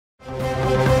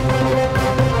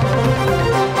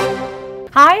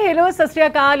सत श्री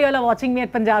अकाल, you are watching me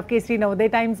at Punjab Kesari Navodaya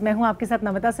times. मैं हूं आपके साथ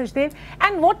Namita Sachdev.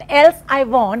 And what else I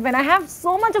want when I have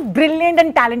so much of brilliant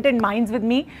and talented minds with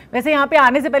me. वैसे यहाँ पे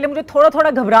आने से पहले मुझे थोड़ा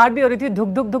थोड़ा घबराहट भी हो रही थी, धुक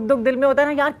धुक धुक धुक दिल में होता है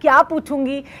ना यार, क्या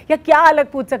पूछूंगी या क्या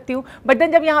अलग पूछ सकती हूँ। बट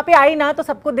देन जब यहाँ पे आई ना तो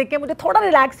सबको देख के मुझे थोड़ा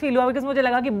रिलैक्स फील हुआ, बिकॉज मुझे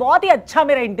लगा कि बहुत ही अच्छा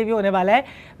मेरा इंटरव्यू होने वाला है।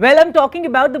 Well, I am talking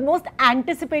about the most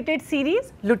anticipated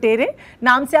series लुटेरे।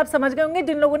 नाम से आप समझ गए होंगे,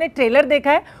 जिन लोगों ने ट्रेलर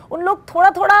देखा है उन लोग थोड़ा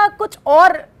थोड़ा कुछ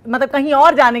और मतलब कहीं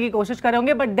और जाने की कोशिश कर रहे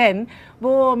होंगे। बट देन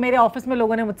वो मेरे ऑफिस में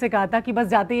लोगों ने मुझसे कहा था कि बस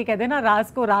जाते ही कह देना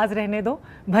राज को राज रहने दो,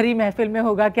 भरी महफिल में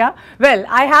होगा क्या। Well,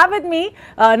 I have with me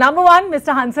number 1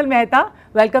 mister Hansal Mehta,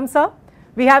 welcome sir.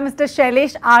 We have Mr.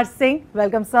 Shaailesh R. Singh,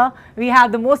 welcome sir. We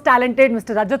have the most talented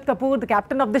Mr. Rajat Kapoor, the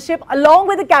captain of the ship,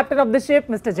 along with the captain of the ship,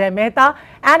 Mr. Jai Mehta,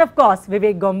 and of course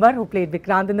Vivek Gombar, who played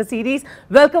Vikrant in the series.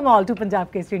 Welcome all to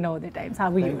Punjab Kesari Nowodaya Times. How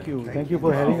are you? Thank you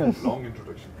for having us. Long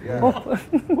introduction. Yeah.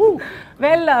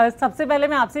 Well, सबसे पहले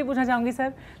मैं आपसे ही पूछना चाहूँगी sir,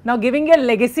 now giving your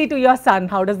legacy to your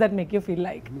son, how does that make you feel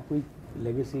like? कोई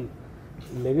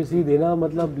legacy देना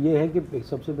मतलब ये है कि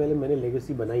सबसे पहले मैंने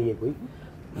लेगेसी बनाई है कोई,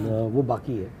 वो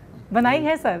बाकी है। बनाई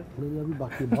है सर? नहीं, अभी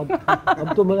बाकी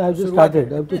अब तो मैं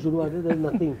स्टार्टेड, अब तो शुरुआत है,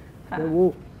 नथिंग। मैं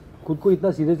वो खुद को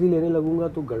इतना सीरियसली लेने लगूंगा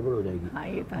तो गड़बड़ हो जाएगी। हाँ,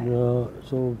 ये तो है।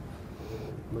 सो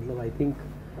मतलब I think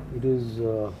it is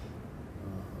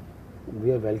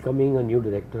we are welcoming a new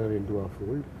director into our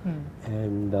fold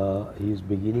and he is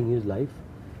beginning his life.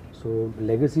 So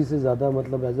legacy से ज़्यादा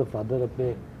मतलब एज अ फादर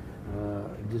अपने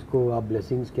जिसको आप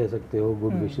ब्लेसिंग्स कह सकते हो,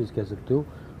 गुड विशेस कह सकते हो,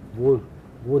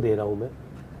 वो दे रहा हूँ मैं।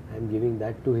 I am giving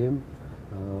that to him.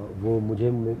 वो मुझे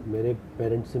मेरे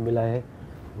पेरेंट्स से मिला है,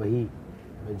 वही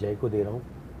मैं जय को दे रहा हूँ।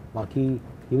 बाकी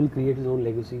he will create his own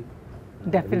legacy,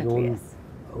 his own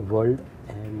world.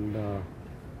 And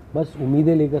बस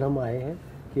उम्मीदें लेकर हम आए हैं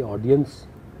कि ऑडियंस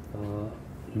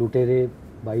लुटेरे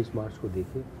 22 मार्च को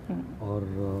देखे और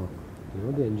you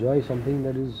know they enjoy something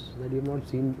that you have not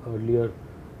seen earlier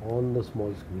on the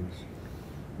small screens.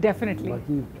 Definitely.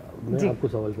 बाकी मैं आपको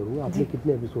सवाल करूंगा, आपने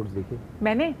कितने एपिसोड्स देखे?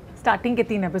 मैंने स्टार्टिंग के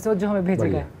 3 एपिसोड जो हमें भेजे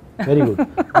गए। Very good.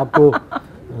 आपको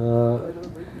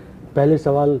पहले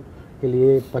सवाल के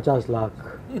लिए 50 लाख।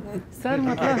 सर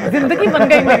मतलब जिंदगी बन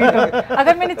गई मेरी तो।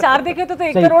 अगर मैंने 4 देखे तो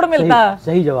 1 करोड़ मिलता।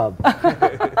 सही जवाब।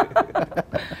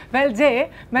 वेल जय,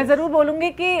 मैं ज़रूर बोलूँगी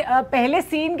कि पहले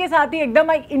सीन के साथ ही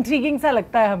एकदम इंट्रीगिंग सा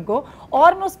लगता है हमको,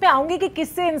 और मैं उस पर आऊँगी कि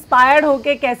किससे इंस्पायर्ड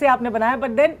होके कैसे आपने बनाया।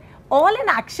 But then all in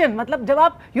action, मतलब जब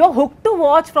आप you are hook to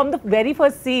watch from the very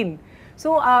first scene.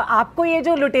 सो आपको ये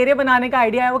जो लुटेरे बनाने का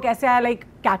आइडिया है वो कैसे आया? लाइक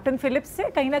कैप्टन फिलिप्स से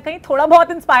कहीं ना कहीं थोड़ा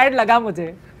बहुत इंस्पायर्ड लगा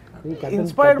मुझे।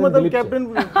 इंस्पायर्ड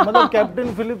मतलब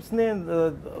कैप्टन फिलिप्स ने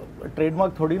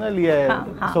ट्रेडमार्क थोड़ी ना लिया है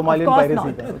सोमालियन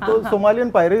पायरेसी का। तो Somalian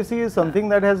piracy is something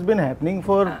that has been happening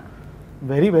for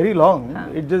very very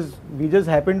long. It just we just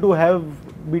happen to have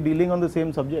be dealing on the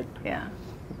same subject.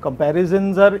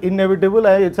 Comparisons are inevitable.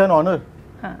 It's an honor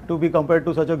to be compared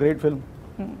to such a great film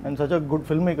and such a good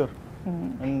filmmaker.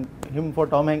 And him for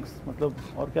Tom Hanks, मतलब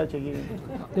और क्या चाहिए?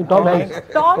 Tom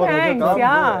Hanks,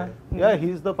 yeah,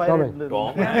 he's the pirate.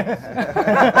 Tom Hanks,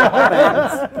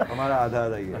 हमारा आधा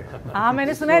ही है। हाँ,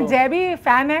 मैंने सुना है जय भी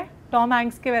फैन है टॉम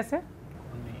हैंक्स के। वैसे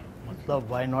मतलब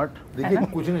why not? देखिए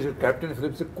कुछ नहीं, कैप्टन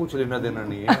फिलिप्स से कुछ लेना देना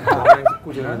नहीं है, टॉम हैंक्स से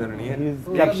कुछ लेना देना नहीं है।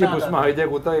 एक शिप उसमें हाईजैक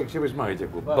होता है, एक शिप इसमें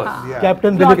हाईजैक होता है, बस।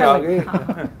 कैप्टन फिलिप्स आगे।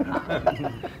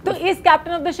 तो इस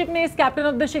कैप्टन ऑफ द शिप ने इस कैप्टन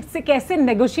ऑफ द शिप से कैसे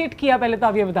नेगोशिएट किया, पहले तो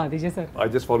आप ये बता दीजिए sir. I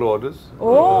just follow orders.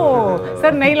 Oh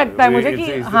sir, नहीं लगता है मुझे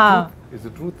कि हाँ। It's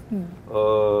the truth.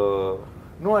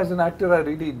 No, as an actor, I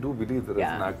really do believe that as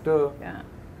an actor,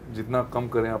 जितना कम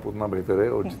करें आप उतना बेहतर है,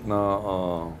 और जितना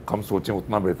कम सोचें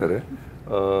उतना बेहतर है।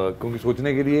 क्योंकि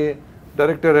सोचने के लिए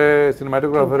डायरेक्टर है,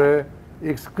 सिनेमेटोग्राफर है,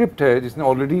 एक स्क्रिप्ट है जिसने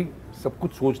ऑलरेडी सब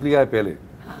कुछ सोच लिया है पहले,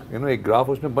 यू नो, एक ग्राफ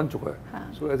उसमें बन चुका है।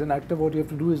 So as an actor what you have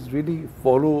to do is really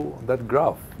follow that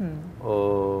graph,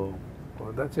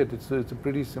 that's it. It's a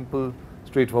pretty simple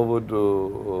straight forward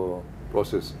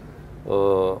process,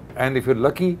 and if you are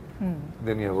lucky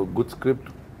then you have a good script,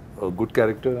 a good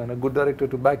character and a good director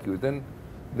to back you,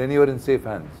 then you are in safe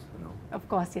hands, you know. Of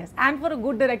course, yes. And for a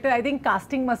good director, I think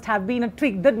casting must have been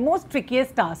the most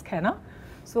trickiest task, है ना?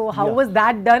 So how was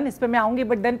that done? इस पे मैं आऊँगी,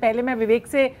 but then पहले मैं विवेक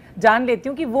से जान लेती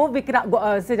हूँ कि वो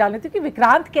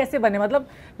विक्रांत कैसे बने, मतलब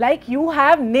like you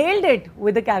have nailed it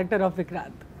with the character of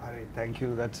Vikrant. Thank you.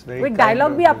 That's very. एक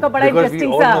डायलॉग भी आपका बड़ा इंटरेस्टिंग सा।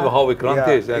 Because we all know how Vikrant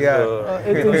is.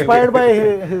 It's inspired by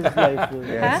his life.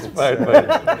 Inspired by.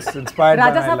 It's inspired by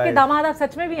राजा साहब के दामाद आप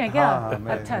सच में भी हैं क्या?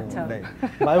 अच्छा अच्छा।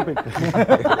 Biopic.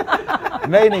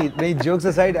 नहीं, jokes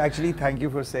aside, actually thank you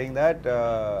for saying that.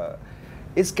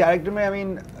 इस character में I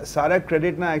mean सारा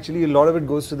credit ना actually a lot of it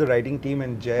goes to the writing team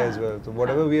and Jay as well. So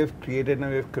whatever we have created ना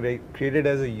we have created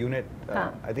as a unit.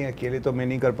 I think अकेले तो मैं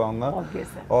नहीं कर पाऊँगा.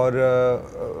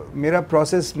 और मेरा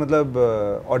process मतलब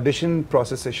audition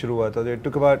process से शुरू हुआ था. It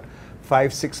took about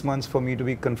 5-6 months for me to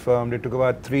be confirmed. It took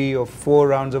about 3 or 4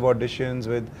 rounds of auditions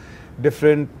with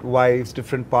different wives,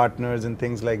 different partners and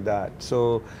things like that.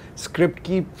 So script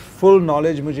की full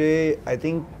knowledge मुझे I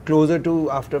think closer to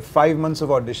after 5 months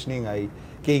of auditioning आई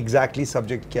कि exactly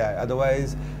subject क्या है.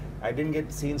 Otherwise I didn't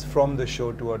get scenes from the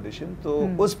show to audition. तो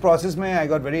उस process में I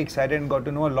got very excited and got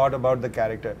to know a lot about the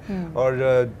character.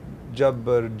 और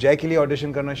जब जय के लिए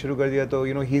audition करना शुरू कर दिया तो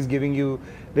you know he's giving you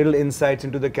little insights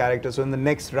into the character. So in the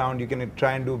next round you can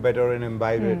try and do better and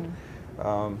imbibe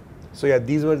it. So yeah,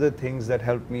 these were the things that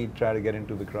helped me try to get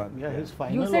into Vikrant. Yeah, his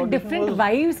final You said different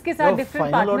wives के साथ,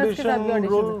 different partners के साथ भी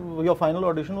audition. Your final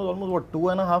audition was almost what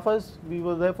 2.5 hours. We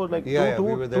were there for like we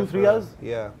were there 2-3 hours.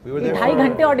 Yeah, we were there. 2.5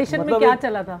 घंटे audition में क्या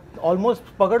चला था?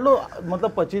 Almost पकड़ लो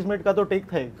मतलब 25 मिनट का तो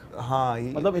take था एक. हाँ.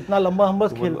 मतलब इतना लंबा हम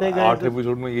बस खेलते गए. 8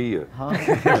 एपिसोड में यही है. हाँ.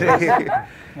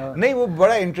 नहीं वो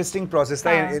बड़ा interesting process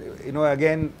था. You know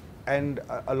again. And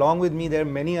along with me, there are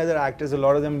many other actors, a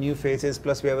lot of them new faces,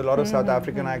 plus we have a lot of South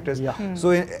African actors. Yeah.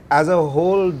 So as a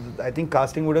whole, I think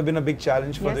casting would have been a big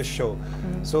challenge for this show.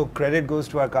 So credit goes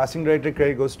to our casting director,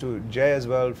 credit goes to Jay as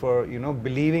well for, you know,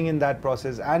 believing in that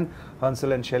process, and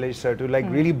Hansal and Shaailesh sir to like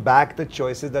really back the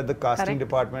choices that the casting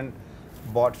department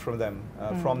bought from them.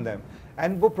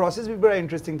 And the process was very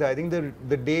interesting. I think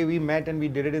the day we met and we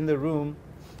did it in the room,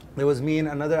 there was me and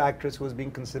another actress who was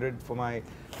being considered for my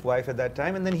wife at that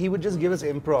time, and then he would just give us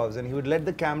improvs and he would let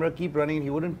the camera keep running and he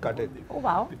wouldn't cut it. Oh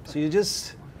wow. So you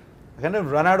just kind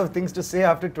of run out of things to say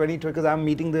after 20 because I'm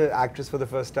meeting the actress for the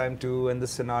first time too and the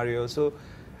scenario. So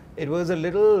it was a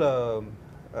little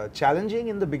challenging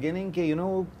in the beginning कि you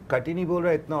know cut ही नहीं बोल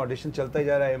रहा इतना audition चलता ही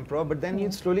जा रहा है improv, but then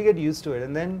you slowly get used to it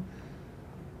and then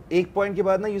एक point के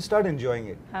बाद ना you start enjoying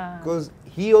it because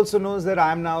he also knows that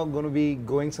I'm now going to be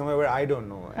going somewhere where I don't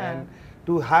know and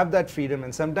to have that freedom.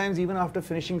 And sometimes even after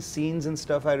finishing scenes and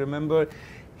stuff, I remember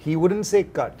he wouldn't say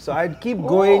cut, so I'd keep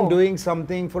going doing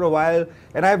something for a while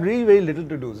and I have really very little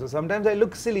to do, so sometimes I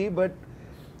look silly but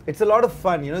it's a lot of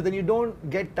fun, you know. Then you don't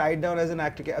get tied down as an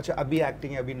actor कि अच्छा अभी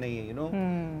acting है अभी नहीं है, you know.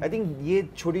 I think ये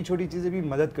छोटी छोटी चीजें भी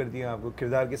मदद करती हैं आपको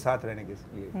किरदार के साथ रहने के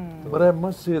लिए. But I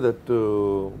must say that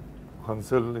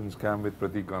Hansal in Scam with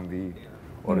Pratik Gandhi,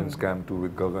 or in Scam 2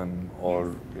 with Gagan, or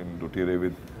in Lootere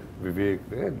with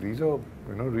Vivek, these are,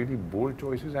 you know, really bold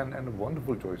choices and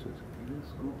wonderful choices.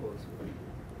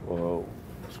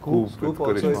 Scoop with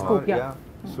Karishma. Scoop, yeah.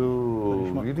 So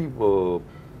really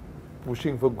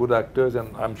pushing for good actors,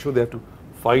 and I'm sure they have to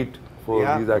fight for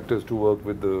these actors to work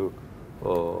with the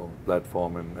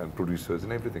platform and producers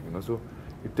and everything, you know. So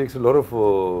it takes a lot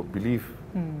of belief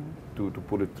to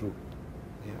pull it through.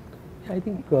 I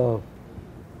think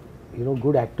you know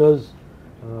good actors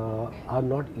are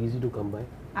not easy to come by.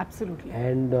 Absolutely.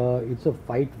 And it's a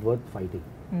fight worth fighting.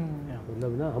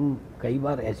 मतलब ना हम कई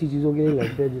बार ऐसी चीज़ों के लिए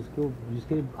लड़ते हैं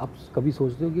जिसके आप कभी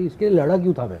सोचते हो कि इसके लिए लड़ा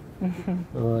क्यों था मैं,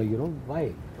 you know why?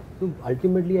 तो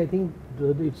ultimately I think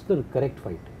it's the correct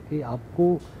fight कि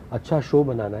आपको अच्छा शो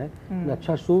बनाना है.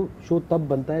 अच्छा शो तब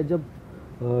बनता है जब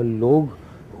लोग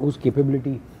उस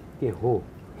कैपेबिलिटी के हो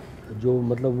जो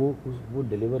मतलब वो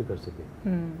डिलीवर कर सके.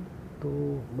 तो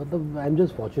मतलब I am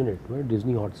just fortunate.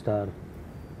 Disney Hotstar,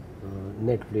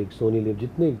 Netflix, Soni live,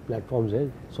 जितने प्लेटफॉर्म्स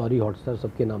हैं, सॉरी हॉटस्टार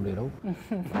सबके नाम ले रहा हूँ,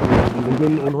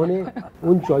 लेकिन उन्होंने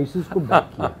उन चॉइसेस को बैक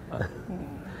किया.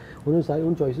 उन्होंने सारे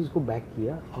उन चॉइसेस को बैक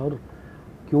किया और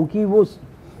क्योंकि वो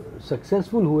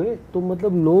सक्सेसफुल हुए तो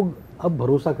मतलब लोग अब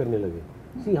भरोसा करने लगे.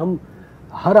 सी हम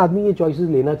हर आदमी ये चॉइसेस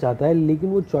लेना चाहता है लेकिन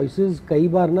वो चॉइसेस कई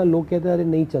बार ना लोग कहते हैं अरे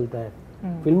नहीं चलता है.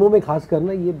 फिल्मों में खास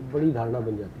करना ये बड़ी धारणा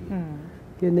बन जाती है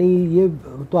कि नहीं ये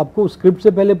तो आपको स्क्रिप्ट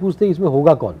से पहले पूछते हैं इसमें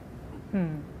होगा कौन.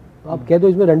 तो आप कह दो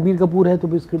इसमें रणबीर कपूर है तो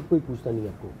फिर स्क्रिप्ट कोई पूछता नहीं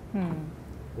आपको.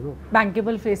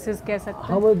 बैंकेबल फेसेस कह सकते हैं.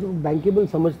 हाँ वो बैंकेबल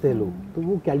समझते हैं लोग, तो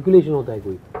वो कैलकुलेशन होता है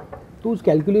कोई, तो उस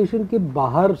कैलकुलेशन के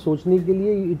बाहर सोचने के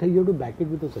लिए it has to back it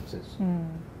with a success,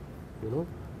 you know.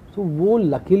 सो वो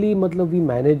लकीली मतलब we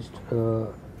managed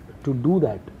to do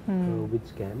that with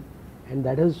scam and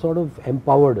that has sort of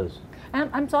empowered us.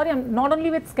 And I'm sorry, I'm not only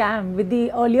with Scam, with the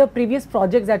earlier previous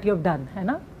projects that you have done, है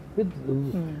ना? With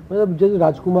मतलब जब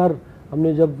राजकुमार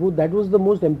हमने जब वो that was the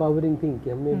most empowering thing कि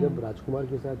हमने जब राजकुमार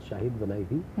के साथ शाहिद बनाई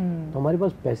थी तो हमारे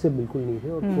पास पैसे बिल्कुल नहीं थे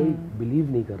और कोई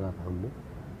बिलीव नहीं कर रहा था हमने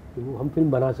कि वो हम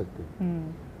फिल्म बना सकते.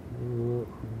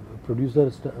 प्रोड्यूसर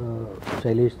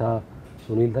शैलेश था,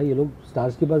 सुनील था, ये लोग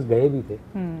स्टार्स के पास गए भी थे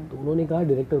तो उन्होंने कहा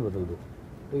डायरेक्टर बदल दो,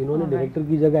 तो इन्होंने डायरेक्टर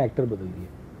की जगह एक्टर बदल दिए.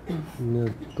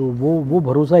 तो वो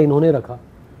भरोसा इन्होंने रखा,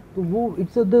 तो वो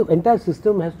it's the entire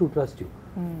system has to trust you.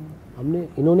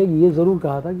 इन्होंने ये ज़रूर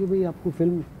कहा था कि भाई आपको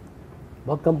फिल्म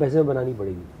बहुत कम पैसे में बनानी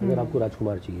पड़ेगी अगर आपको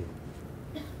राजकुमार चाहिए,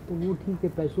 तो वो ठीक है,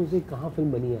 पैसों से कहाँ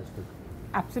फिल्म बनी है आज तक।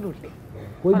 एब्सोल्युटली।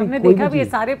 और हमने देखा भी ये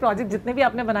सारे प्रोजेक्ट जितने भी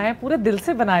आपने बनाए हैं पूरे दिल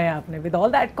से बनाए हैं आपने, with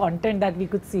all that content that we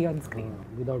could see on screen,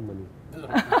 without money.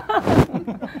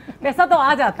 पैसा तो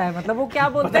आ जाता है, मतलब वो क्या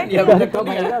बोलते हैं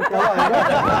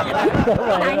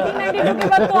 1992 के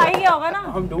बाद तो आ ही गया होगा ना,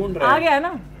 हम ढूंढ रहे हैं, आ गया है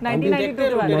ना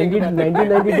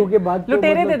 1992 के बाद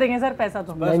लुटेरे दे देंगे सर पैसा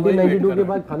तो। 1992 के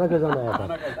बाद खाना खजाना आया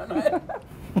था।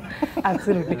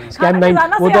 एब्सोल्युटली, स्कैम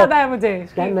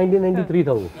 1993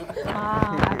 था वो।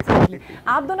 हाँ एब्सोल्युटली।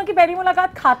 आप दोनों की पहली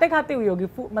मुलाकात खाते खाते हुई होगी,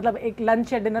 मतलब एक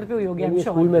लंच या डिनर पे हुई होगी। हम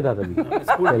स्कूल में था तभी,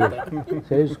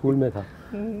 शैलेश स्कूल में था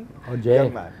और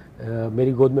जय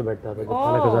मेरी गोद में बैठता था जब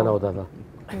खाना खजाना होता था।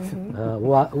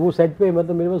 वो सेट पे,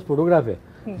 मतलब मेरे पास फोटोग्राफ है,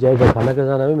 जय का खाना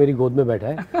खजाना में मेरी गोद में बैठा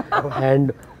है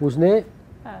एंड उसने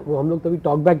वो हम लोग तभी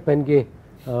टॉक बैक पहन के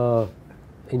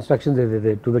इंस्ट्रक्शन देते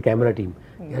थे टू द कैमरा टीम,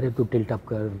 यार तू टिल्ट अप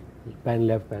कर, पैन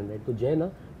लेफ्ट पैन राइट। तो जय ना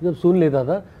जब सुन लेता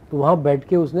था तो वहाँ बैठ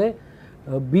के उसने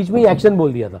बीच में ही एक्शन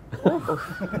बोल दिया था।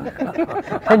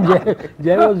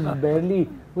 जय वाज बेयरली,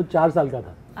 वो 4 साल का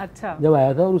था अच्छा जब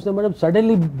आया था, और उसने मतलब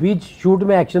सडनली बीच शूट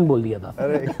में एक्शन बोल दिया था।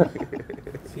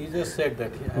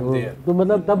 तो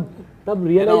मतलब तब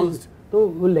रियलाइज, तो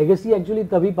वो लेगेसी एक्चुअली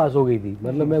तभी पास हो गई थी।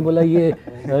 मतलब मैं बोला ये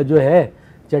जो है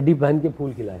चड्डी पहन के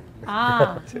फूल खिलाए।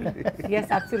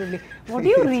 Yes, absolutely. What do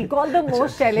you recall the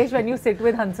most, Shaailesh, when you sit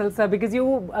with Hansal sir? Because you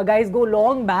guys go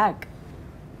long back.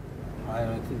 I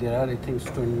think there are, I think,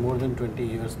 more than 20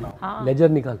 years now. Laser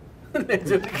निकाल।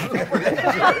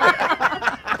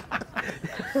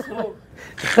 So,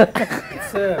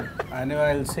 it's anyway,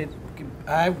 I'll say I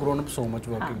have grown up so much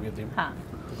working with him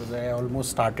because I almost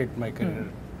started my career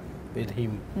with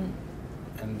him,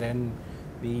 and then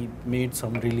we made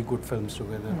some really good films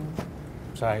together.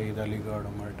 Shahid, Aligarh,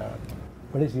 अमरटा।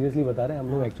 बड़े seriously बता रहे हैं हम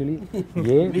लोग actually,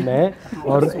 ये मैं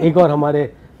और एक और हमारे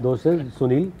दोस्त है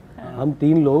सुनील, हम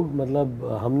 3 लोग, मतलब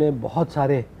हमने बहुत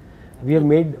सारे, we have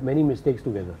made many mistakes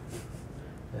together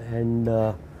and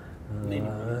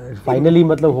finally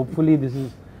मतलब hopefully this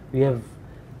is we have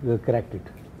cracked it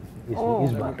इस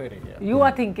बार। You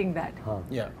are thinking that? हाँ,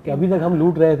 कि अभी तक हम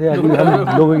लूट रहे थे, अभी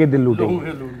हम लोगों के दिल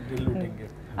लूटेंगे।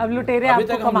 अब लुटेरे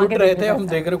आपको कमा के रहे थे, हम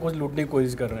देख रहे कुछ लूटने की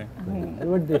कोशिश कर रहे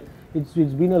हैं। But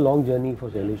it's been a long journey for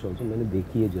Shailesh also. मैंने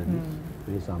देखी है जर्नी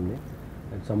मेरे सामने।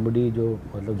 समबडी जो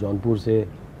मतलब जौनपुर से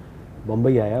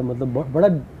बम्बई आया, मतलब बड़ा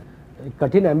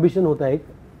कठिन एम्बिशन होता है एक,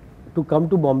 to come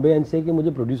to Bombay and से कि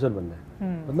मुझे प्रोड्यूसर बनना है।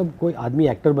 मतलब कोई आदमी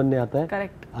एक्टर बनने आता है,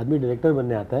 आदमी डायरेक्टर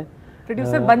बनने आता है,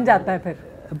 प्रोड्यूसर बन जाता है। फिर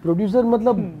प्रोड्यूसर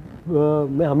मतलब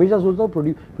मैं हमेशा सोचता हूँ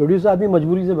प्रोड्यूसर आदमी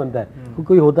मजबूरी से बनता है,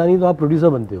 कोई होता नहीं तो आप प्रोड्यूसर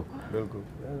बनते हो।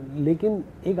 लेकिन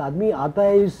एक आदमी आता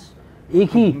है इस एक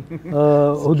ही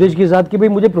उद्देश्य के साथ कि भाई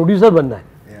मुझे प्रोड्यूसर बनना है,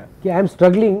 कि I am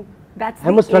struggling, I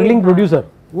am a struggling producer.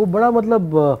 वो बड़ा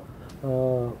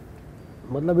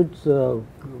मतलब इट्स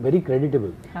वेरी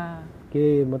क्रेडिटेबल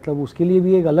कि मतलब उसके लिए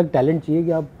भी एक अलग टैलेंट चाहिए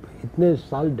कि आप इतने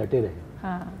साल डटे रहे।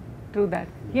 True that.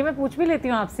 ये मैं पूछ भी लेती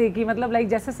हूँ आपसे कि मतलब लाइक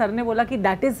जैसे सर ने बोला कि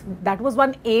that was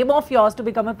one M of yours to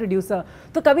become a producer,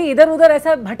 तो कभी इधर उधर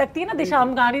ऐसा भटकती है ना दिशा,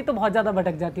 हम गाड़ी तो बहुत ज्यादा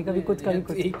भटक जाती है, कभी कुछ कभी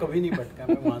कुछ। कभी नहीं भटका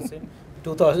मैं वहाँ से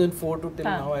 2004 to till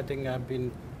now I think I've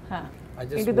been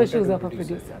into the shoes of a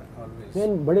producer.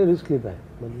 मैं बड़े रिस्क लेता है,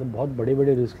 मतलब बहुत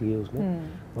बड़े रिस्क लिए उसने।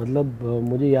 मतलब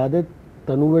मुझे याद है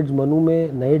तनुवेड्स मनु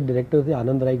में नए डायरेक्टर थे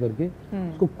आनंद राय करके,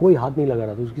 उसको कोई हाथ नहीं लगा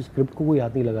रहा था, उसकी स्क्रिप्ट को कोई हाथ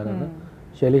नहीं लगा रहा था,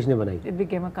 शैलेश ने बनाई। It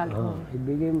became a cult movie. It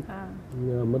became,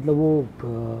 मतलब वो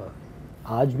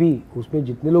आज भी उसमें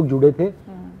जितने लोग जुड़े थे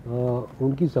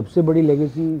उनकी सबसे बड़ी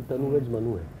लेगेसी तनुवेड्स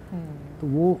मनु है। तो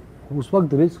वो उस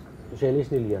वक्त रिस्क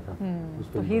शैलेश ने लिया था।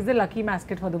 So he is the lucky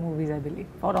mascot for the movies, I believe,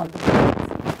 for all the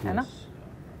movies, है ना?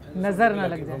 नजर ना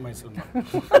लग जाए।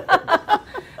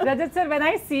 Rajat sir, when I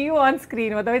see you on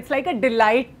screen, it's like a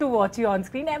delight to watch you on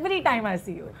screen every time I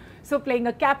see you. So playing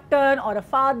a captain or a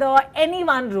father, any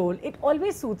one role, it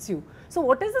always suits you. So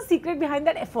what is the secret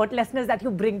behind that effortlessness that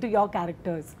you bring to your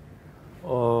characters?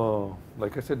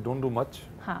 Like I said, don't do much.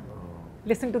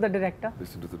 Listen to the director.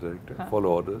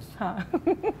 Follow orders.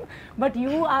 But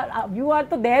you are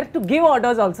to there to give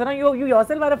orders also. No? You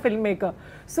yourself are a filmmaker.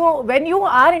 So when you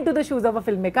are into the shoes of a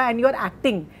filmmaker and you are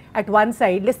acting at one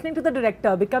side, listening to the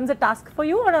director becomes a task for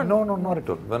you, or no, not at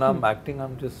all. When I'm acting,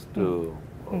 I'm just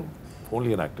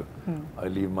only an actor. I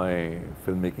leave my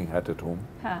filmmaking hat at home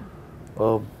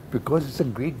because it's a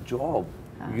great job.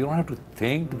 You don't have to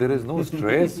think. There is no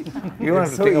stress. You don't have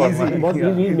to so think about easy. money.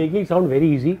 But he's making it sound very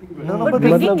easy. But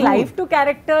bringing life to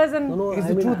characters and It's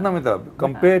the truth, Namita.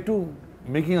 Compared to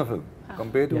making a film,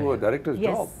 compared to a director's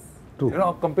job, True. you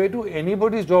know, compared to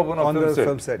anybody's job on a the film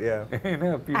film set, yeah. You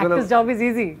know, people actor's are, job is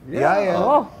easy. Yeah.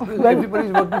 Oh.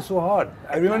 everybody's working so hard.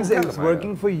 Everyone's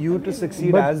working for you to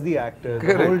succeed as the actor.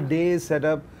 The whole day is set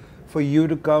up for you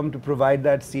to come to provide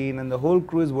that scene, and the whole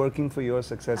crew is working for your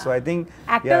success. So I think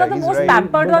Actors are the he's most right.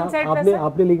 pampered But on set.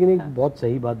 आपने लेकिन एक बहुत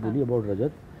सही बात बोली about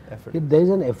Rajat. Effort. कि there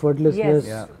is an effortlessness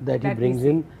Yes. that he That we brings see.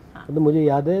 in. मतलब मुझे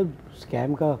याद है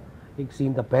स्कैम का एक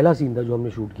सीन था, पहला सीन था जो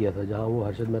हमने शूट किया था, जहाँ वो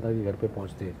हर्षद मेहता के घर पे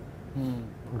पहुँचते हैं.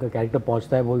 उनका कैरेक्टर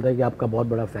पहुँचता है, बोलता है कि आपका बहुत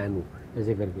बड़ा फैन हूँ,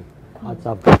 ऐसे करके हाथ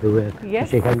साफ करते हुए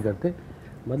शेक हैंड करते.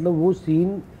 मतलब वो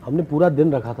सीन हमने पूरा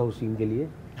दिन रखा था उस सीन के लिए.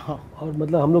 और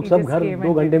मतलब हम लोग सब घर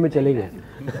 2 घंटे में चले गए.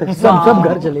 सब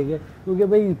घर चले गए क्योंकि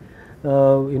भाई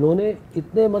इन्होंने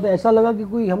इतने मतलब ऐसा लगा कि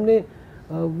कोई हमने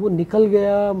वो निकल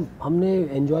गया, हमने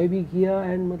एंजॉय भी किया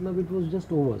एंड मतलब it was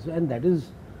just over. And that is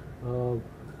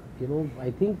you know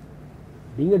I think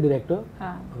being a director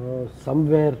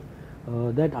somewhere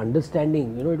that understanding,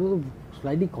 you know, it was a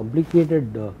slightly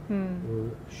complicated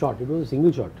shot. It was a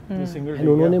single shot. And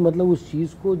उन्होंने मतलब उस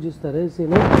चीज़ को जिस तरह से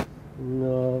ना,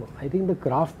 I think the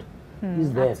craft is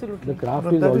there. The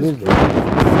craft is always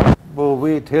there. Well,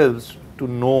 way it helps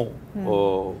to know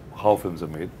how films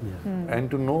are made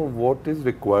and to know what is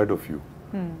required of you.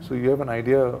 So you have an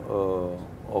idea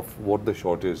of what the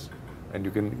shot is, and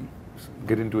you can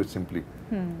get into it simply.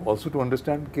 Also to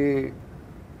understand that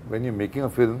when you're making a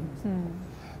film,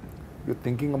 you're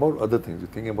thinking about other things.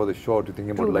 You're thinking about the shot, you're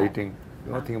thinking about lighting,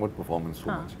 you're not thinking about performance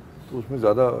so much. तो उसमें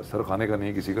ज़्यादा sir खाने का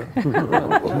नहीं किसी का.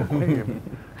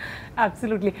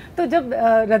 Absolutely. तो जब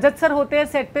रजत सर होते हैं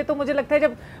सेट पे तो मुझे लगता है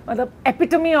जब मतलब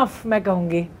epitome of मैं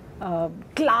कहूँगी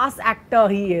class actor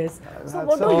he is. So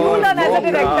what do you learn as a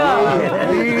director?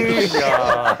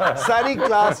 सारी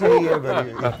क्लास यही है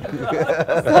भरी.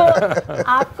 So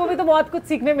आपको भी तो बहुत कुछ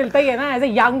सीखने मिलता ही है ना as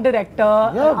a young director,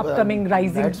 upcoming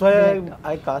rising. That's why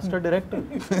I cast a director.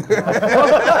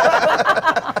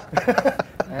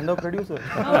 And a producer.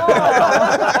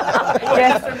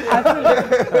 Yes, absolutely.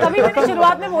 तभी मैंने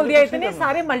शुरुआत में बोल दिया इतने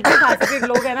सारे multifaceted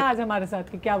लोग हैं ना आज हमारे साथ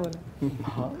कि क्या बोले.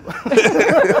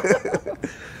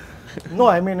 No,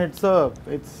 I mean it's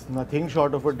nothing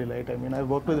short of a delight. I mean I've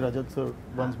worked with Rajat sir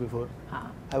once before.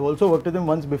 I've also worked with him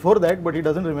once before that, but he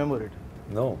doesn't remember it.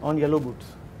 No. On Yellow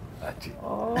Boots.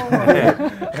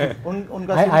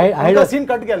 उनका scene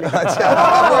cut गया लेकिन.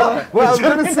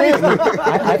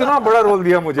 इतना बड़ा role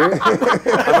दिया मुझे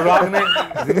अनुराग ने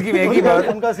जिंदगी में एक ही बार.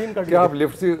 उनका सीन कट क्या आप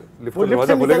लिफ्ट से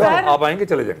दरवाजा खुलेगा, आप आएंगे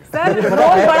चले जाएंगे. सर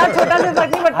रोल बड़ा छोटा से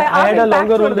फर्क नहीं पड़ता है. I had a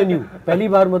longer role than you. पहली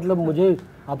बार मतलब मुझे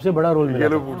आपसे बड़ा रोल मिला.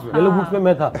 येलो बूट्स में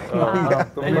मैं था.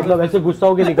 मतलब ऐसे गुस्सा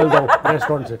होके निकल जाऊँ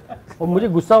रेस्टोरेंट से, और मुझे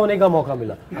गुस्सा होने का मौका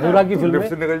मिला. अनुराग की फिल्म लिफ्ट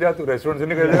से निकल जा, तू रेस्टोरेंट से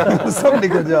निकल जा, सब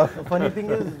निकल जाओ. फनी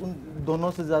थिंग इज उन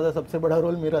दोनों से ज्यादा सबसे बड़ा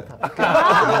रोल मेरा था.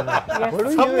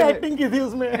 सबने एक्टिंग की थी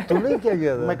उसमें. तुमने क्या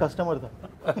किया था? मैं कस्टमर था.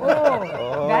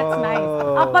 That's nice.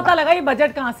 अब पता लगा ये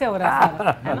बजट कहाँ से हो रहा है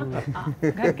सारा, है ना?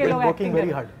 घर के लोग Working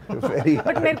very hard.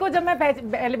 बट मेरे को जब मैं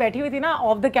पहले बैठी हुई थी ना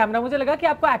ऑफ द कैमरा, मुझे लगा कि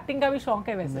आपको एक्टिंग का भी शौक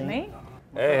है वैसे. नहीं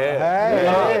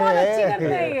बहुत अच्छी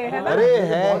करते हैं ये, है ना?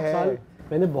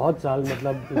 मैंने बहुत साल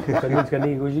मतलब कन्विंस करने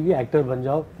की कोशिश की एक्टर बन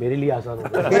जाओ, मेरे लिए आसान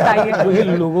होता है. मुझे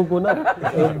लोगों को ना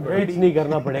पिच नहीं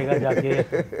करना पड़ेगा जाके,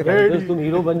 तुम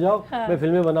हीरो बन जाओ, मैं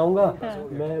फिल्में बनाऊंगा,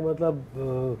 मैं मतलब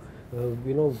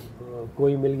यू नो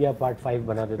कोई मिल गया पार्ट 5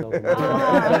 बना देता हूँ.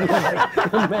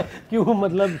 मैं क्यों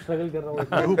मतलब स्ट्रगल कर रहा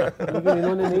हूँ. लेकिन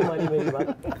इन्होंने नहीं मानी मेरी बात.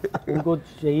 उनको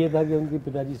चाहिए था कि उनके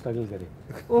पिताजी स्ट्रगल करें.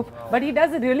 But he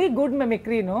does really good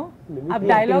mimicry, no? अब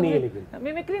डायलॉग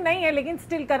मिमिक्री नहीं है लेकिन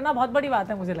स्टिल करना बहुत बड़ी बात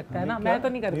है मुझे लगता है ना. मैं तो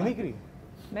नहीं करता मिमिक्री.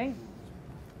 नहीं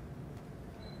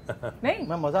नहीं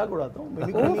मैं मजाक उड़ाता हूँ,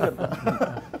 मिमिक्री नहीं करता.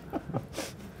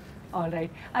 ऑलराइट.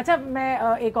 अच्छा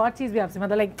मैं एक और चीज़ भी आपसे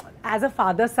मतलब लाइक एज अ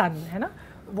फादर सन, है ना,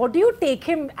 what do you take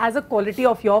him as a quality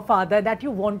of your father that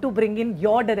you want to bring in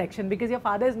your direction, because your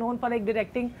father is known for like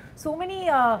directing so many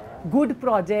good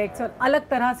projects और अलग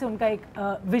तरह से उनका एक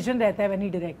vision रहता है when he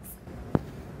directs.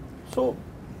 So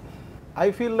I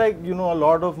feel like, you know, a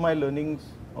lot of my learnings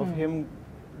of him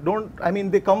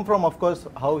they come from, of course,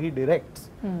 how he directs,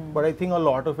 but I think a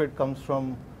lot of it comes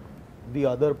from the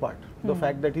other part, the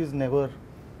fact that he's never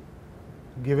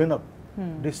given up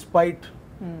despite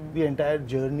the entire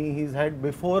journey he's had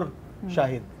before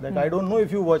Shahid. Like I don't know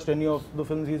if you watched any of the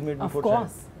films he's made before. Of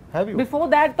course. Shahid. Have you? Before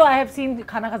that, though, I have seen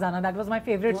Khana Khazana. That was my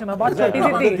favorite cinema. बहुत छोटी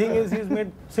सी The थी. thing is, he's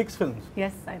made 6 films,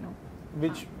 Yes, I know.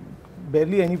 which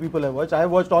barely any people have watched. I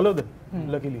have watched all of them,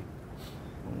 luckily.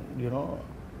 You know,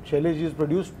 Shaailesh has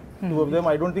produced two of them.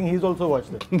 I don't think he's also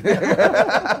watched them.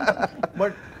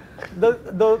 But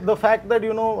the fact that,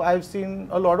 you know, I've seen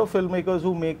a lot of filmmakers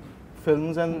who make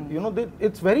films, and you know,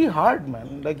 it's very hard,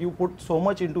 man. Like, you put so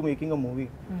much into making a movie,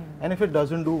 and if it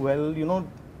doesn't do well, you know,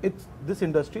 this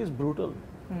industry is brutal.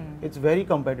 It's very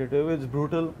competitive. It's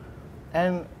brutal,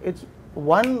 and it's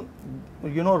one,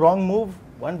 you know, wrong move,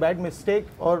 one bad mistake,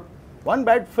 or one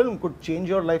bad film could change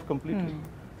your life completely.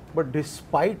 But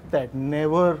despite that,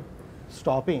 never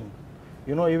stopping,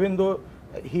 you know, even though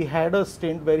he had a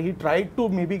stint where he tried to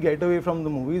maybe get away from the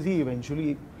movies, he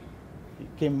eventually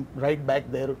came right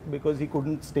back there because he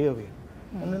couldn't stay away.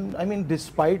 And then, I mean,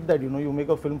 despite that, you know, you make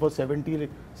a film for 70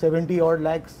 odd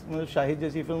lakhs. Shahid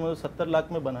jaisi film 70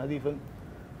 lakh mein bana di film.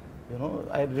 You know,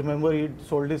 I remember he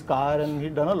sold his car, and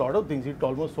he'd done a lot of things. He'd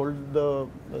almost sold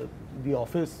the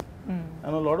office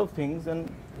and a lot of things, and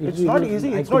it's not easy.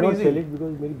 It's not easzy. I could not sell it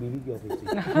because मेरी बीवी की office थी.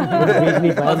 बेच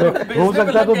नहीं पाया मैं. हो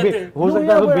सकता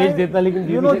तो बेच देता, लेकिन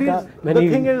you know, the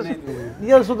thing is,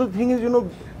 yeah. So the thing is, you know,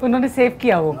 उन्होंने सेव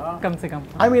किया वो कम से कम.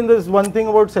 I mean, there's one thing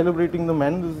about celebrating the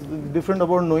man. There's different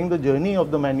about knowing the journey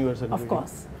of the man you are celebrating. Of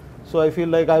course. So I feel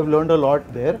like I've learned a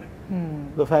lot there.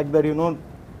 The fact that, you know,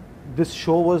 this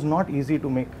show was not easy to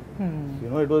make. You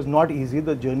know, it was not easy.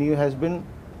 The journey has been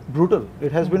brutal.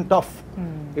 It has been tough.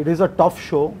 It is a tough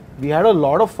show. We had a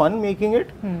lot of fun making it,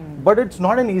 but it's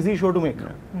not an easy show to make.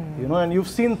 You know, and you've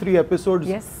seen 3 episodes.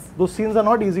 Yes. Those scenes are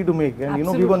not easy to make, and you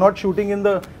know, we were not shooting in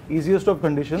the easiest of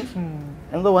conditions.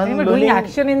 And the one doing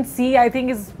action in sea, I think,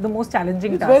 is the most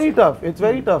challenging task. It's very tough. It's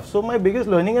very tough. So my biggest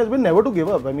learning has been never to give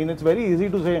up. I mean, it's very easy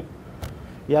to say,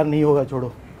 "Yaar, nahi hoga,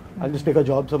 chodo. I'll just take a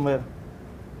job somewhere."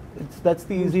 That's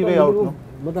the easy way out. No?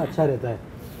 मतलब अच्छा रहता है.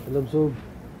 मतलब so,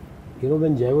 you know,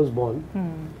 when Jay was born,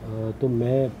 तो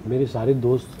मेरे सारे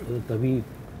दोस्त तभी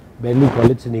बैरली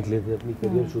कॉलेज से निकले थे, अपनी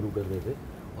करियर शुरू कर रहे थे,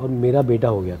 और मेरा बेटा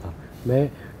हो गया था. मैं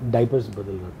डाइपर्स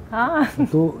बदल रहा था.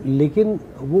 तो लेकिन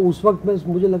वो उस वक्त में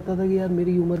मुझे लगता था कि यार,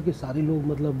 मेरी उम्र के सारे लोग,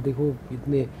 मतलब देखो,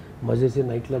 इतने मज़े से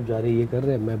नाइट क्लब जा रहे हैं, ये कर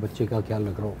रहे हैं, मैं बच्चे का ख्याल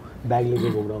रख रहा हूँ, बैग लेके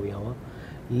घूम रहा हूँ यहाँ वहाँ.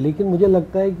 लेकिन मुझे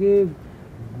लगता है कि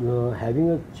having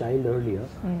a child earlier,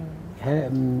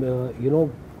 you know,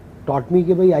 taught me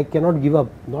कि भाई I cannot give up,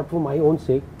 not for my own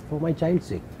sake, for my child's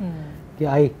sake.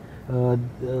 कि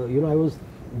you know, I was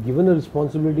given a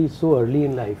responsibility so early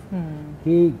in life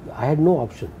कि I had no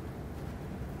option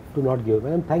to not give up,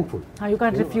 and I'm thankful. You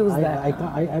can't refuse that.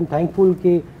 I'm thankful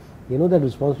कि, you know, that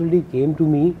responsibility came to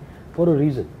me for a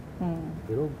reason.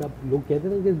 You know, लोग कहते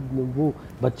हैं कि वो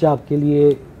बच्चा आपके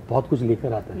लिए बहुत कुछ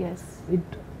लेकर आता है. Yes.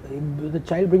 The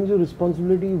child brings you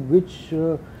responsibility which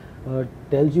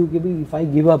tells you कि if I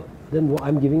give up, then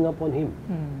I'm giving up on him.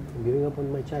 I'm giving up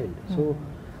on my child. So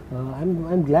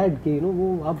I'm glad कि, you know,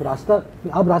 वो आप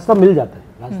रास्ता मिल जाता है,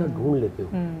 रास्ता ढूंढ लेते हो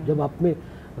जब आप में.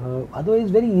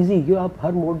 Otherwise very easy कि आप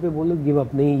हर मोड पे बोलो गिव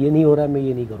अप, नहीं, ये नहीं हो रहा है, मैं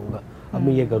ये नहीं करूँगा, अब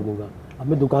मैं ये कर दूँगा, अब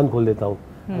मैं दुकान खोल देता हूँ,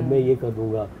 अब मैं ये कर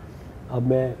दूँगा, अब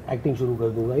मैं एक्टिंग शुरू कर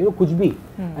दूँगा, you know, कुछ भी.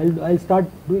 I'll start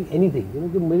doing anything. You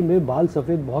know, कि मेरे बाल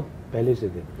सफ़ेद बहुत पहले से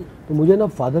थे, तो मुझे ना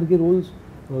फादर के रोल्स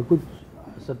कुछ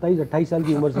 27-28 साल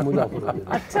की उम्र से मुझे ऑफर होते थे.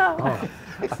 अच्छा. हाँ,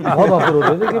 बहुत ऑफर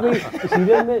होते थे कि भाई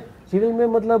सीरियल में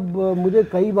मतलब मुझे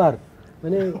कई बार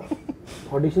मैंने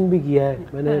ऑडिशन भी किया है.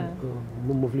 मैंने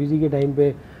मुफलीसी के टाइम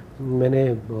पे मैंने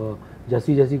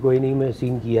जैसी कोई नहीं मैं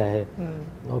सीन किया है,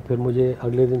 और फिर मुझे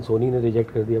अगले दिन सोनी ने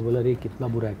रिजेक्ट कर दिया, बोला अरे कितना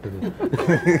बुरा एक्टर है.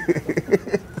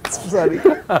 Sorry.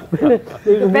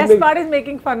 The best part is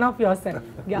making fun of yourself.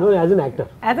 Yeah. No, as an actor.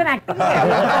 As an actor.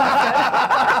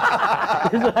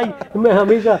 मैं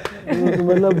हमेशा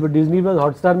मतलब डिज्नी प्लस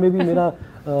हॉटस्टार में भी मेरा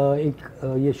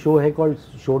एक ये शो है कॉल्ड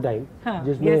शो टाइम,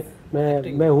 जिसमें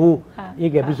मैं हूँ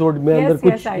एक एपिसोड में अंदर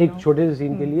कुछ एक छोटे से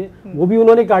सीन के लिए, वो भी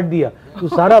उन्होंने काट दिया. तो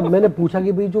सारा मैंने पूछा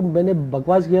कि भाई जो मैंने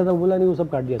बकवास किया था, बोला नहीं वो सब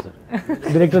काट दिया सर.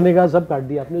 डायरेक्टर ने कहा सब काट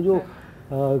दिया, आपने जो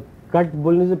कट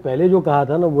बोलने से पहले जो कहा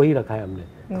था ना वही रखा है हमने.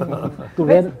 तो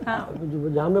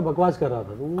जहाँ मैं बकवास कर रहा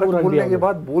था तो वो रख दिया. के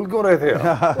बाद बोल क्यों रहे थे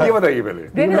ये बताइए पहले.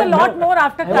 There is a lot more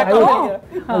after that.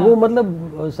 वो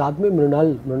मतलब साथ में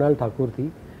मृणाल ठाकुर थी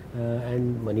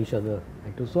and Manish other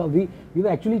actor. So we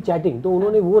were actually chatting, तो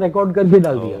उन्होंने वो रिकॉर्ड करके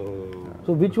डाल दिया,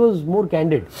 सो which was more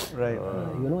candid,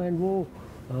 you know. And वो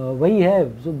वही है.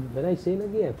 सो व्हेन आई से ना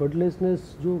कि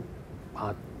एफर्टलेसनेस जो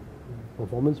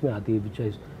परफॉर्मेंस में आती है, विच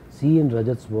आई सी इन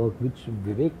रजत्स work, which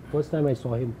Vivek first time I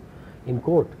saw him in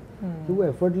court, तो वो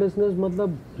एफर्टलेसनेस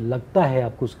मतलब लगता है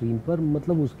आपको स्क्रीन पर,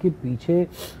 मतलब उसके पीछे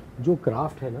जो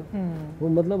क्राफ्ट है ना, वो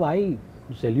मतलब आई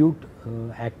salute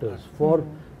actors for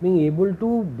being able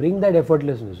to bring that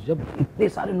effortlessness. जब इतने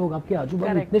सारे लोग आपके आजू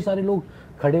बाजू इतने सारे लोग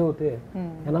खड़े होते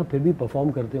हैं है ना, फिर भी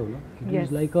परफॉर्म करते हो ना, it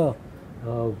is like a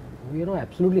you know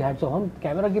absolutely hats off. हम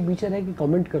कैमरा के पीछे रह के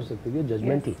कमेंट कर सकते हैं, ये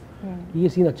जजमेंटल कि ये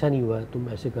सीन अच्छा नहीं हुआ है, तुम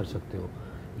ऐसे कर सकते हो,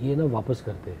 ये ना वापस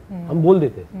करते हैं, हम बोल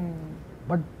देते,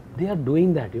 but they are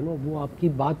doing that, you know, वो आपकी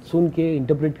बात सुन के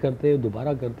इंटरप्रेट करते,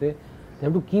 दोबारा करते, they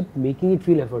have to keep making it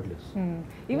feel effortless.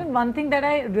 Even one thing that I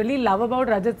really love about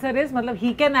Rajat sir is मतलब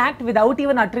he can act without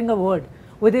even uttering a word,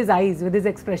 with his eyes, with his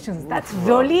expressions. That's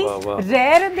really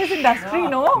rare in this industry,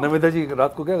 no? Namita जी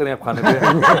रात को क्या करें आप खाने पे?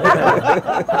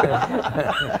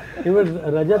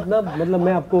 रजत ना मतलब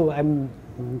मैं आपको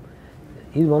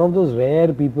he is one of those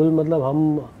rare people, मतलब हम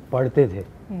पढ़ते थे,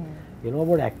 you know,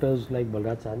 about actors like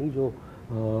Balraj Sahni जो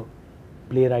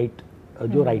playwright,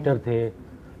 जो writer थे,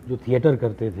 जो थिएटर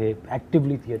करते थे,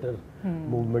 एक्टिवली थिएटर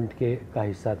मूवमेंट के का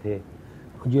हिस्सा थे,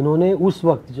 जिन्होंने उस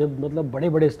वक्त जब मतलब बड़े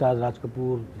बड़े स्टार्स राज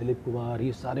कपूर, दिलीप कुमार,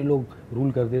 ये सारे लोग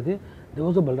रूल करते थे, there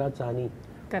was a Balraj Sahni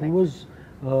who was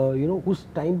you know उस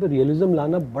टाइम पे रियलिज्म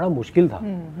लाना बड़ा मुश्किल था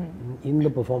इन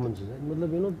द परफॉर्मेंसेस।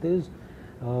 मतलब you know there is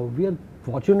we are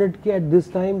fortunate कि at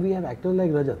this time we have actors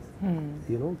like Rajat,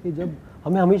 you know, कि जब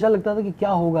हमें हमेशा लगता था कि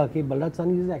क्या होगा कि बलराज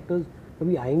साहनी जैसे एक्टर्स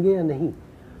कभी आएंगे या नहीं,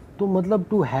 तो मतलब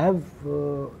to have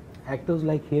actors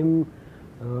like him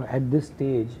at this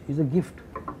stage is a gift.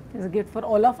 It's a gift for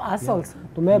all of us also.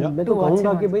 तो मैं तो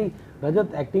कहूँगा कि भाई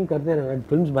रजत एक्टिंग करते रहे,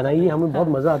 फिल्म्स बनाइए, हमें बहुत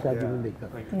मजा आता है फिल्म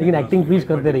देखकर, लेकिन एक्टिंग प्लीज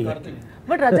करते रहिए।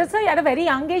 But Rajat sir, at a very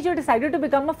young age, you decided to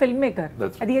become a filmmaker.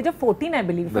 At the age of 14, I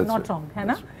believe, if I'm not wrong, है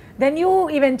ना? Then you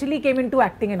eventually came into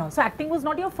acting and all. So acting was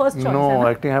not your first choice. No,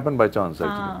 acting happened by chance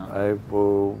actually.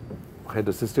 I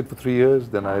had assisted for 3 years.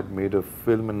 Then I had made a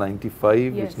film in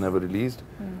 '95, which never released.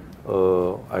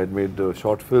 I had made a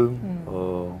short film,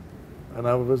 and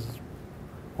I was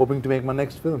hoping to make my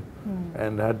next film,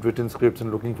 and had written scripts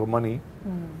and looking for money.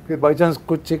 फिर by chance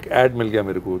कुछ एक ad मिल गया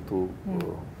मेरे को, तो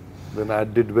then I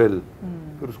did well.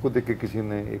 फिर उसको देख के किसी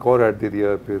ने एक और ad दे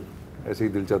दिया, फिर ऐसे ही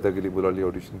दिल चाहता के लिए बुला लिया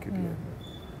ऑडिशन के लिए.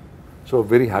 So a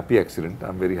very happy accident.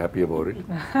 I'm very happy about it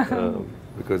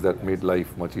because that made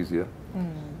life much easier.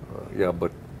 Yeah,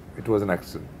 but it was an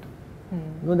accident.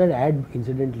 You know, that ad,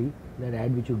 incidentally, that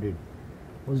ad which you did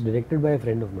was directed by a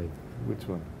friend of mine. Which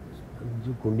one?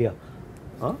 जो गुंडिया,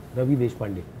 हाँ? रवि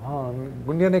देशपांडे. हाँ,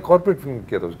 गुंडिया ने corporate film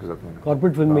किया था उसके साथ मैंने.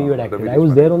 Corporate film में you had acted. I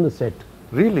was there on the set.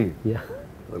 Really? Yeah.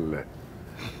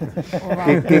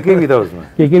 KK भी था उसमें.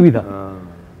 केके भी था.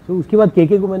 So उसके बाद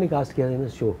केके को मैंने कास्ट किया था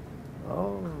show.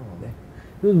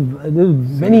 This was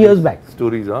many years back.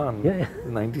 Stories on. Yeah.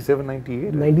 97,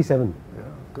 98. 97. Yeah,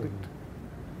 correct.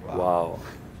 Wow.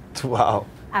 Wow.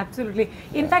 Absolutely.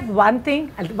 In fact, one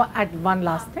thing, at one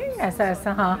last thing,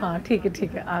 ऐसा हाँ ठीक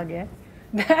है आ गया.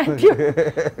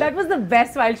 That was the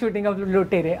best while shooting of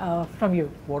Lootere from you.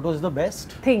 What was the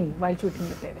best thing while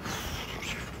shooting Lootere?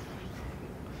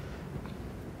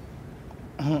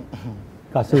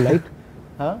 Castle Light.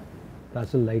 huh?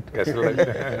 Castle Light.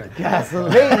 Castle.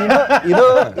 Hey,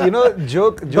 you know,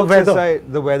 joke weather. aside,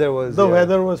 the weather was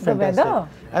weather was fantastic. weather.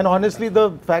 And honestly, the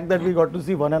fact that we got to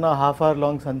see 1.5 hour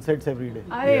long sunsets every day.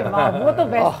 अरे वाह, वो तो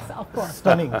best, of course.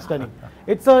 Stunning.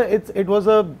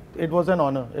 It was an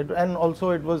honor, and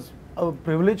also it was a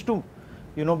privilege to,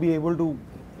 you know, be able to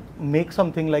make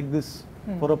something like this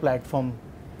for a platform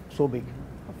so big,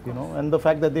 you know, and the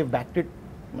fact that they've backed it.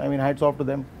 I mean, hats off to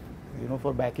them, you know,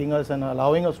 for backing us and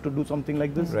allowing us to do something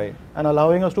like this, Right. and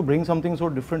allowing us to bring something so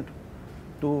different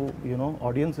to, you know,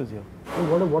 audiences here.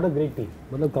 What a great team.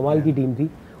 मतलब कमाल की team थी,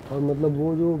 और मतलब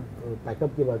वो जो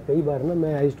pack up के बाद कई बार ना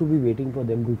मैं I used to be waiting for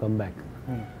them to come back.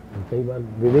 कई बार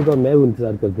विवेक और मैं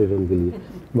इंतजार करते थे उनके लिए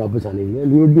वापस आने के लिए.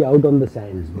 We would be out on the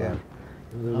Sands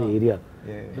area,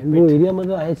 and वो एरिया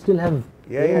मतलब I still have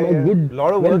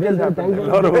lot of work has happened.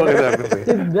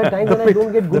 There are times when I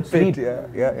don't get good sleep.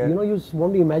 Yeah. You know, you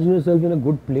want to imagine yourself in a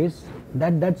good place.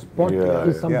 That spot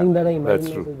is something that I imagine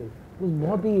myself in. It was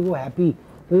बहुत ही वो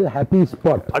happy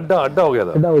spot. अड्डा हो गया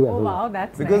था. अड्डा हो गया Oh था. wow,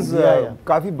 that's Because nice.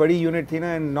 काफी बड़ी unit थी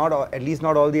ना, and at least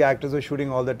not all the actors were shooting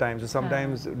all the time. So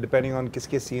sometimes depending on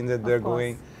किसके scenes that they're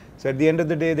going. So at the end of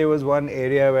the day, there was one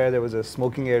area where there was a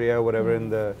smoking area or whatever in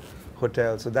the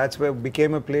hotel. So that's where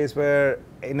became a place where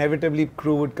inevitably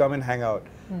crew would come and hang out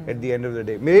at the end of the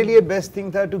day. मेरे लिए best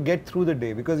thing था to get through the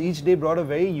day, because each day brought a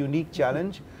very unique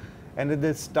challenge, and at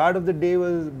the start of the day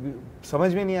was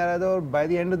समझ में नहीं आ रहा था, और by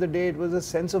the end of the day it was a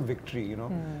sense of victory, you know,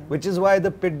 which is why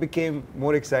the pit became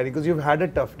more exciting, because you've had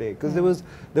a tough day, because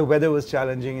the weather was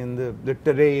challenging and the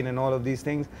terrain and all of these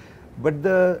things. But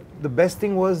the best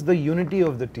thing was the unity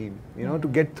of the team, you know, to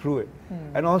get through it.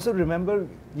 And also remember,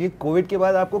 ये Covid के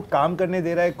बाद आपको काम करने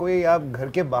दे रहा है कोई, आप घर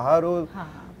के बाहर हो,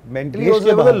 mentally also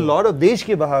there was a lot of देश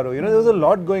के बाहर हो, you know, there was a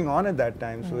lot going on at that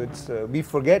time. So it's we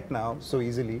forget now so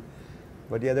easily,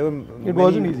 But yeah, there were It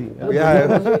wasn't easy.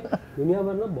 Yeah. दुनिया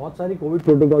भर ना बहुत सारे Covid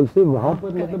protocols थे, वहाँ पर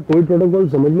मतलब कोविड प्रोटोकॉल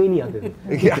समझ में ही नहीं आते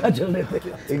थे क्या चल रहे थे।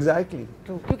 Exactly.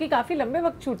 क्योंकि काफी लंबे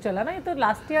वक्त शूट चला ना, ये तो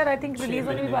last year I think release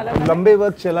होने भी वाला था। लंबे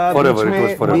वक्त चला, Forever, it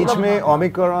was forever. बीच में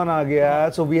Omicron आ गया,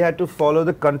 so we had to follow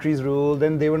the country's rule.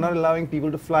 Then they were not allowing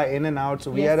people to fly in and out,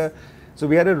 so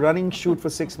we had a running shoot for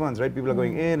 6 months, right? People are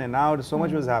going in and out. So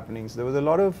much was happening. So there was a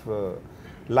lot of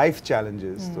life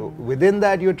challenges. So within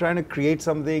that, you're trying to create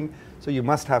something. So you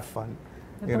must have fun.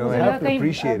 You know, you have to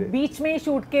appreciate it. बीच में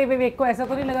shoot के विवेक को ऐसा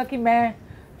तो नहीं लगा कि मैं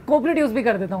को-प्रोड्यूस भी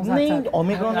कर देता हूँ साथ नहीं, साथ?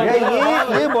 ओमिक्रॉन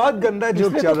ये बहुत गंदा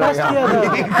जोक चल रहा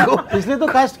है। इसलिए तो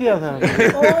कास्ट किया था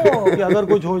कि अगर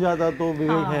कुछ हो जाता तो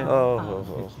विवेक है।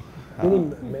 नहीं,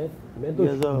 मैं तो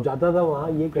जाता था वहाँ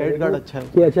ये क्रेडिट कार्ड अच्छा है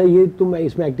कि अच्छा ये तुम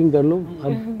इसमें एक्टिंग कर लो,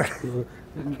 अब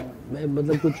मैं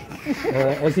मतलब कुछ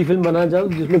ऐसी फिल्म बनाना चाहूँ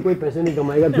जिसमें कोई पैसे नहीं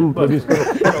कमाएगा, तुम प्रोड्यूस करो।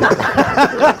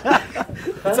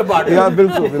 या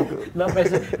बिल्कुल बिल्कुल ना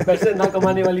पैसे ना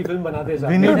कमाने वाली फिल्म बनाते हैं।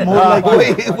 We need more like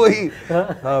you.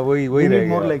 वही We रह need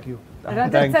more गया। like you.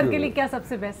 रजत सर के लिए क्या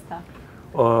सबसे बेस्ट था?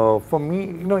 For me,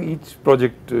 you know, each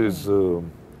project is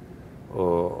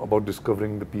about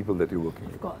discovering the people that you're working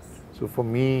with. Of course. So for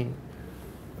me,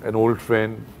 an old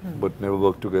friend, but never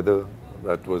worked together,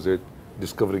 that was it.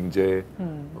 Discovering Jay,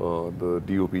 the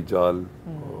DOP Jal,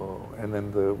 and then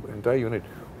the entire unit.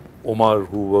 Omar,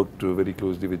 who worked very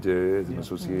closely with Jay as an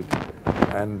associate,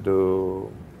 and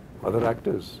other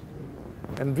actors.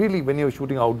 And really, when you're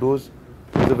shooting outdoors,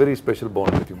 it's a very special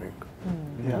bond that you make.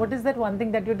 Yeah. What is that one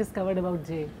thing that you discovered about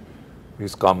Jay?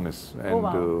 His calmness and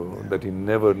wow. that he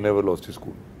never lost his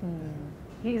cool.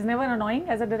 He is never annoying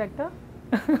as a director?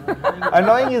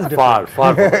 Annoying is different.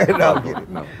 Far from.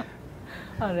 No.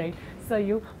 All right. So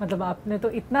you, मतलब आपने तो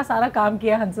इतना सारा काम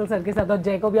किया Hansal sir के साथ और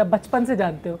जय को भी आप बचपन से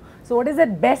जानते हो. So what is the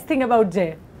best thing about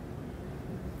Jay?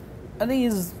 I think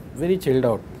he's very chilled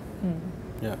out.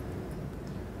 Yeah.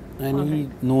 And he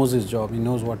knows his job. He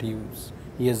knows what he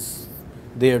is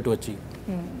there to achieve.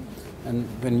 And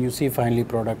when you see finally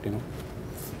product, you know,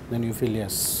 then you feel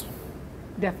yes.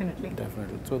 Definitely.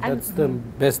 So that's the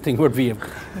best thing what we have,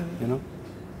 you know.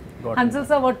 Hansal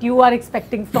sir, what you are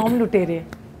expecting from Lootere?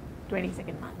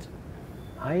 22nd March.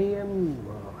 I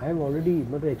am already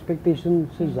मतलब expectation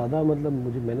से ज़्यादा मतलब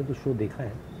मैंने तो show देखा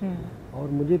है और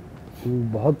मुझे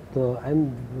बहुत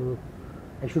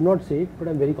आई शुड नॉट से it but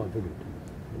I am very confident,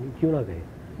 क्यों ना कहे,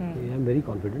 आई एम वेरी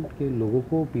कॉन्फिडेंट कि लोगों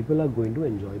को people are going to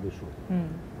enjoy the show,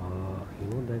 you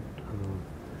know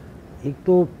that. एक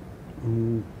तो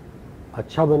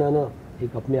अच्छा बनाना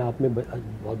एक अपने आप में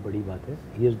बहुत बड़ी बात है,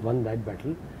 he has one that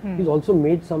battle, he has also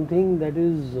made something that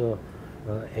is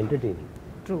entertaining,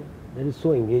 true, that is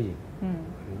so engaging,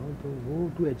 you know, तो वो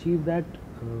to achieve that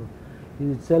is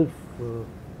itself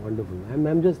wonderful.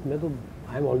 I'm just मैं तो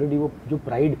I'm already वो जो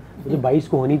pride मुझे 22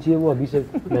 को होनी चाहिए वो अभी से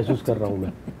महसूस कर रहा हूँ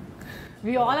मैं।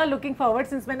 We all are looking forward,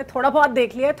 since मैंने थोड़ा बहुत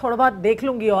देख लिया है, थोड़ा बहुत देख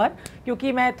लूँगी और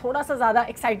क्योंकि मैं थोड़ा सा ज़्यादा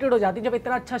excited हो जाती हूँ जब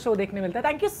इतना अच्छा शो देखने मिलता है.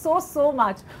 Thank you so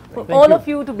much for all of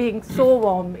you to being so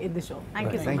warm in the show.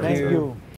 Thank you so much. Thank you.